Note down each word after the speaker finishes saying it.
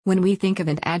When we think of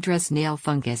and address nail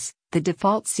fungus, the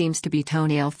default seems to be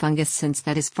toenail fungus, since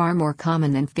that is far more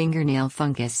common than fingernail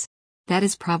fungus. That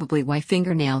is probably why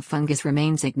fingernail fungus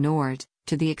remains ignored,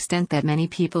 to the extent that many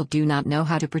people do not know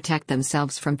how to protect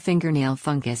themselves from fingernail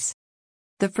fungus.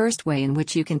 The first way in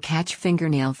which you can catch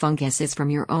fingernail fungus is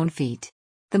from your own feet.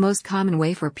 The most common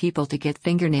way for people to get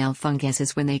fingernail fungus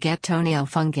is when they get toenail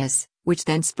fungus, which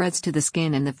then spreads to the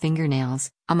skin and the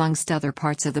fingernails, amongst other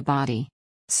parts of the body.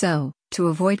 So, to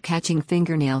avoid catching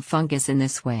fingernail fungus in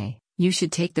this way, you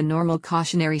should take the normal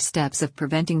cautionary steps of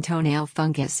preventing toenail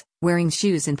fungus, wearing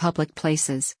shoes in public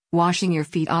places, washing your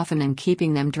feet often and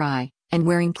keeping them dry, and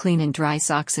wearing clean and dry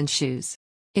socks and shoes.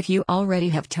 If you already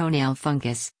have toenail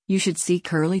fungus, you should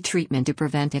seek early treatment to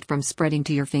prevent it from spreading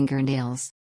to your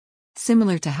fingernails.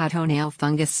 Similar to how toenail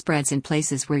fungus spreads in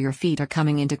places where your feet are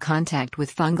coming into contact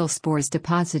with fungal spores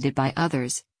deposited by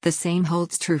others, the same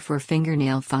holds true for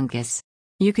fingernail fungus.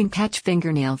 You can catch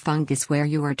fingernail fungus where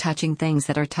you are touching things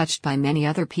that are touched by many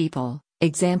other people,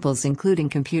 examples including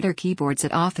computer keyboards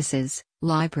at offices,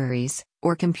 libraries,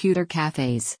 or computer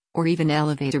cafes, or even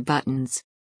elevator buttons.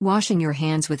 Washing your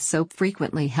hands with soap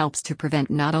frequently helps to prevent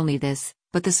not only this,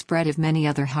 but the spread of many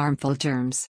other harmful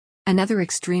germs. Another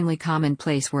extremely common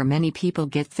place where many people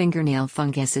get fingernail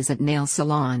fungus is at nail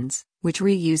salons, which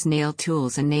reuse nail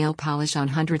tools and nail polish on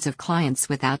hundreds of clients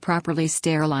without properly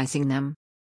sterilizing them.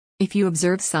 If you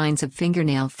observe signs of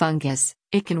fingernail fungus,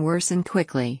 it can worsen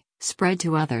quickly, spread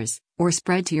to others, or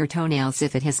spread to your toenails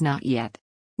if it has not yet.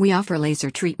 We offer laser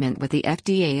treatment with the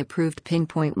FDA-approved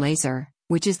pinpoint laser,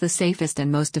 which is the safest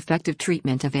and most effective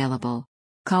treatment available.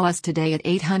 Call us today at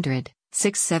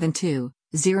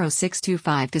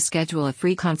 800-672-0625 to schedule a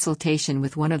free consultation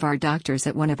with one of our doctors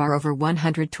at one of our over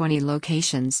 120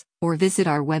 locations, or visit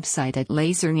our website at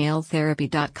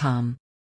lasernailtherapy.com.